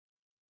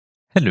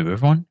Hello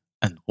everyone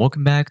and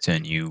welcome back to a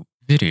new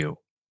video.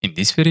 In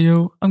this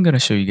video, I'm gonna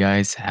show you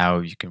guys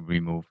how you can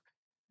remove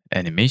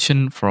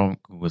animation from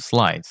Google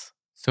Slides.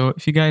 So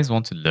if you guys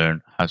want to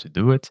learn how to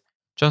do it,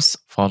 just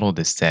follow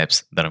the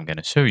steps that I'm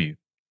gonna show you.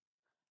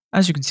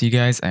 As you can see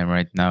guys, I'm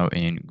right now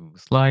in Google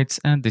Slides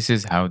and this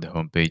is how the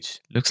homepage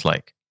looks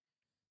like.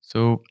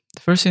 So the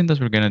first thing that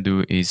we're gonna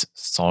do is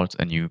start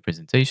a new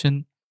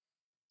presentation.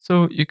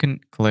 So you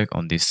can click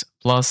on this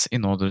plus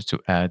in order to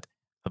add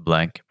a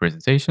blank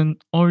presentation,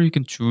 or you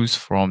can choose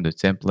from the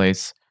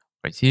templates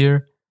right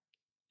here.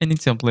 Any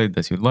template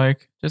that you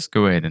like, just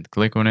go ahead and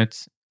click on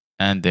it,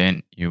 and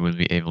then you will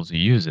be able to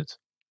use it.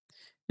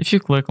 If you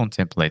click on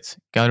templates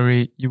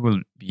gallery, you will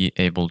be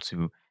able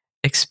to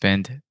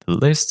expand the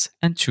list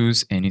and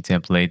choose any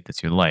template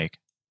that you like.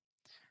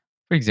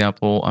 For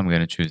example, I'm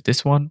going to choose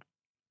this one.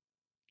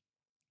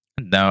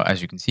 And now,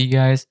 as you can see,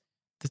 guys,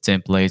 the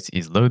template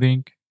is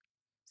loading.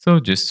 So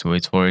just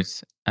wait for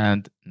it.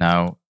 And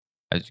now,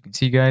 as you can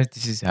see, guys,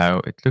 this is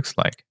how it looks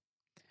like.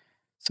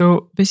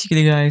 So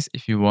basically, guys,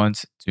 if you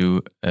want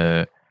to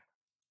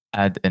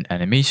add an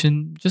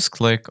animation, just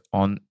click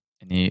on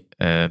any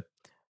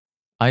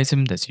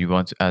item that you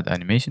want to add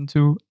animation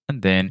to,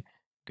 and then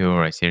go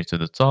right here to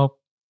the top,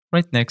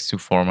 right next to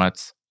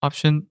Formats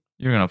option,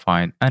 you're going to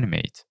find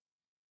Animate.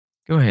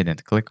 Go ahead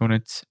and click on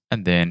it,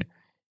 and then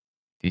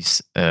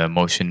this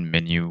motion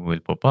menu will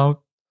pop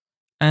out.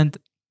 And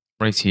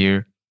right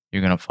here,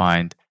 you're going to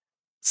find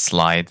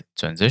Slide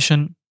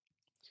Transition.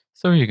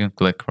 So you can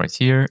click right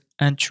here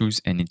and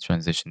choose any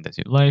transition that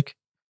you like.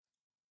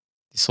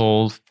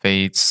 Dissolve,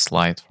 fade,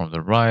 slide from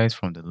the right,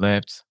 from the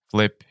left,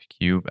 flip,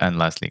 cube, and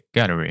lastly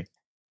gallery.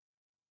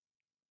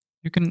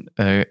 You can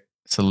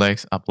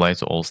select apply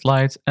to all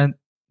slides and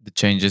the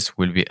changes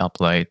will be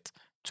applied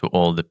to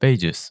all the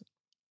pages.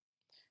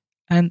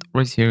 And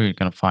right here you're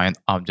gonna find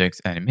object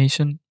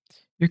animation.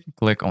 You can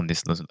click on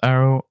this little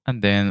arrow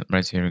and then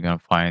right here you're gonna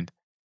find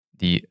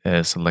the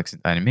selected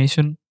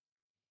animation.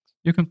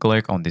 You can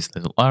click on this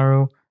little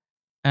arrow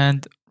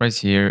and right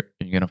here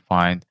you're gonna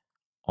find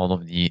all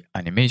of the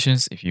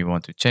animations. If you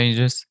want to change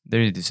this,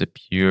 there is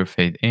disappear,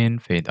 fade in,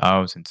 fade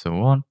out, and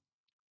so on.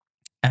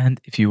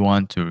 And if you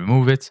want to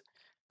remove it,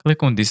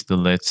 click on this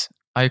delete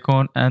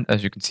icon, and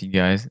as you can see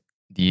guys,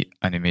 the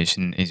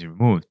animation is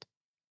removed.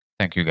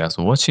 Thank you guys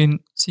for watching.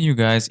 See you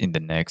guys in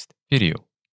the next video.